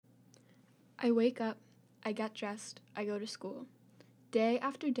I wake up, I get dressed, I go to school. Day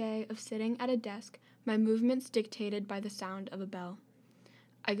after day of sitting at a desk, my movements dictated by the sound of a bell.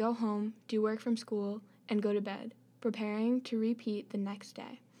 I go home, do work from school, and go to bed, preparing to repeat the next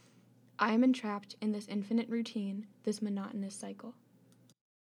day. I am entrapped in this infinite routine, this monotonous cycle.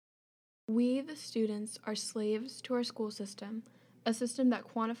 We, the students, are slaves to our school system, a system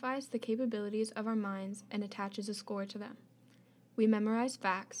that quantifies the capabilities of our minds and attaches a score to them. We memorize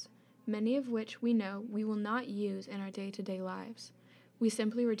facts, many of which we know we will not use in our day-to-day lives. We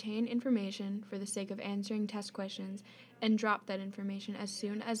simply retain information for the sake of answering test questions and drop that information as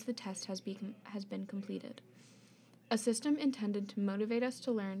soon as the test has been completed. A system intended to motivate us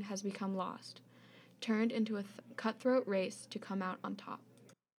to learn has become lost, turned into a cutthroat race to come out on top.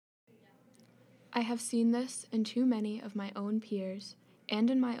 I have seen this in too many of my own peers and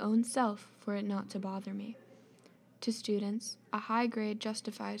in my own self for it not to bother me. To students, a high grade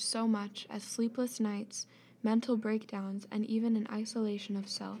justifies so much as sleepless nights, mental breakdowns, and even an isolation of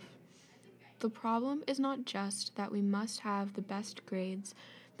self. The problem is not just that we must have the best grades,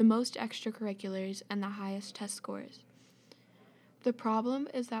 the most extracurriculars, and the highest test scores. The problem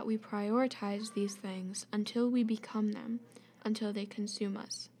is that we prioritize these things until we become them, until they consume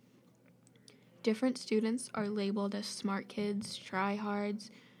us. Different students are labeled as smart kids, tryhards,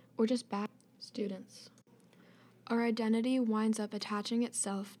 or just bad students. Our identity winds up attaching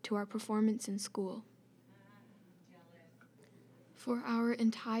itself to our performance in school. For our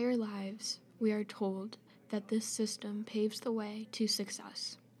entire lives, we are told that this system paves the way to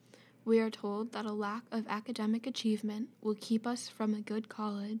success. We are told that a lack of academic achievement will keep us from a good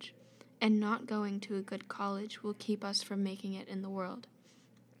college, and not going to a good college will keep us from making it in the world.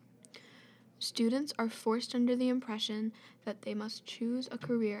 Students are forced under the impression that they must choose a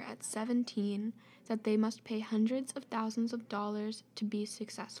career at 17, that they must pay hundreds of thousands of dollars to be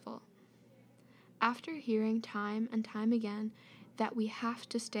successful. After hearing time and time again that we have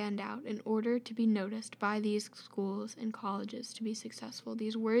to stand out in order to be noticed by these schools and colleges to be successful,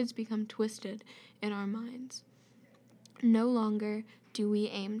 these words become twisted in our minds. No longer do we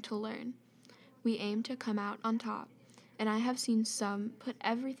aim to learn. We aim to come out on top, and I have seen some put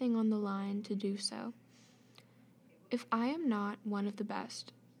everything on the line to do so. If I am not one of the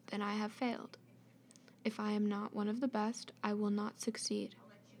best, then I have failed. If I am not one of the best, I will not succeed.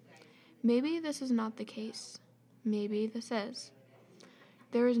 Maybe this is not the case. Maybe this is.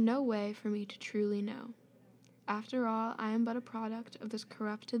 There is no way for me to truly know. After all, I am but a product of this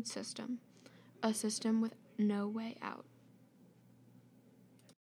corrupted system, a system with no way out.